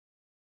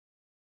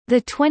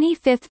The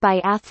 25th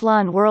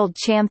Biathlon World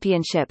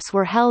Championships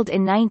were held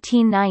in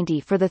 1990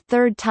 for the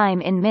third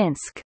time in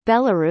Minsk,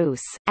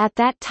 Belarus, at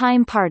that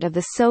time part of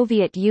the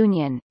Soviet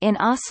Union, in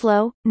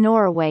Oslo,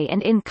 Norway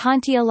and in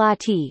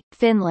Kontiolahti,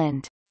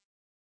 Finland.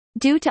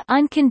 Due to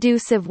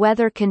unconducive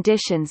weather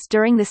conditions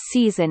during the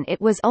season, it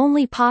was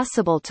only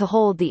possible to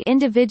hold the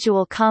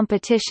individual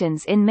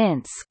competitions in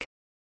Minsk.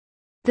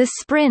 The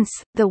sprints,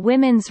 the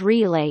women's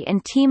relay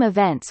and team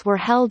events were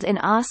held in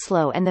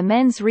Oslo and the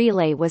men's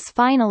relay was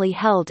finally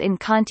held in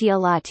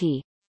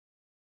Kontiolahti.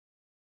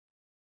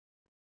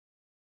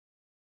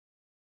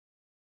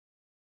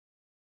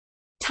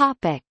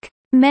 Topic: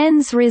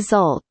 Men's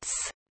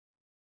results.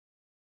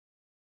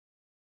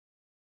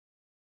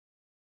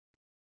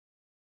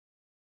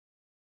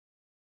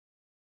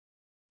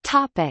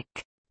 Topic: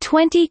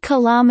 20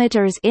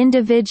 kilometers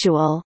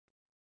individual.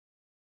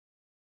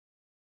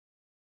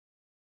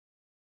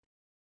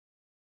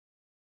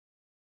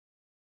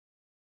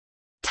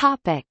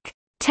 Topic: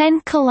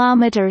 10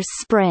 kilometers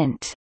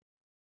sprint.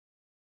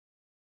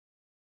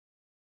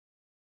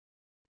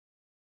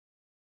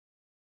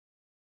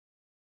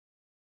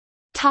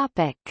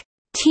 Topic: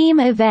 Team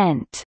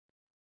event.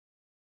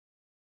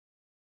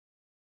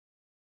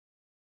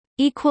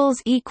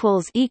 Equals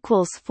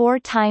 4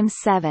 times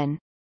 7.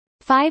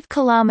 5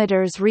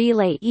 kilometers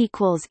relay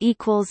equals.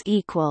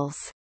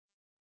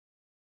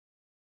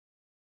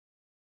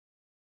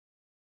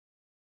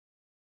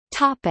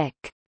 Topic: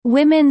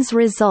 Women's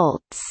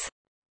results.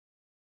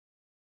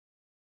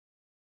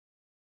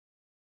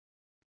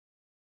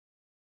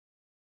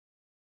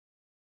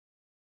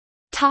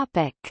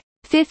 Topic: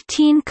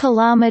 15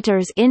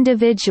 kilometers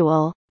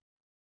individual.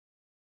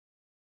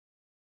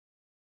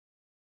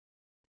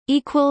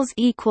 Equals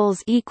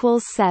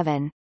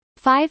 7.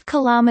 5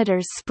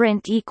 kilometers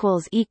sprint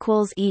equals.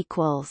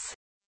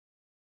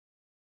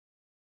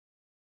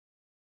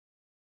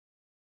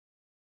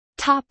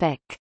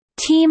 Topic: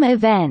 Team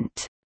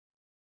event.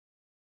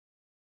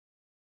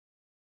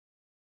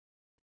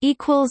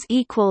 Equals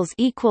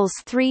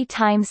 3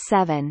 times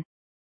 7.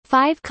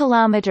 5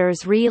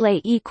 kilometers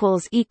relay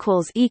equals.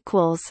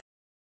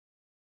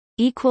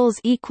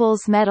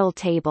 Medal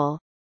table.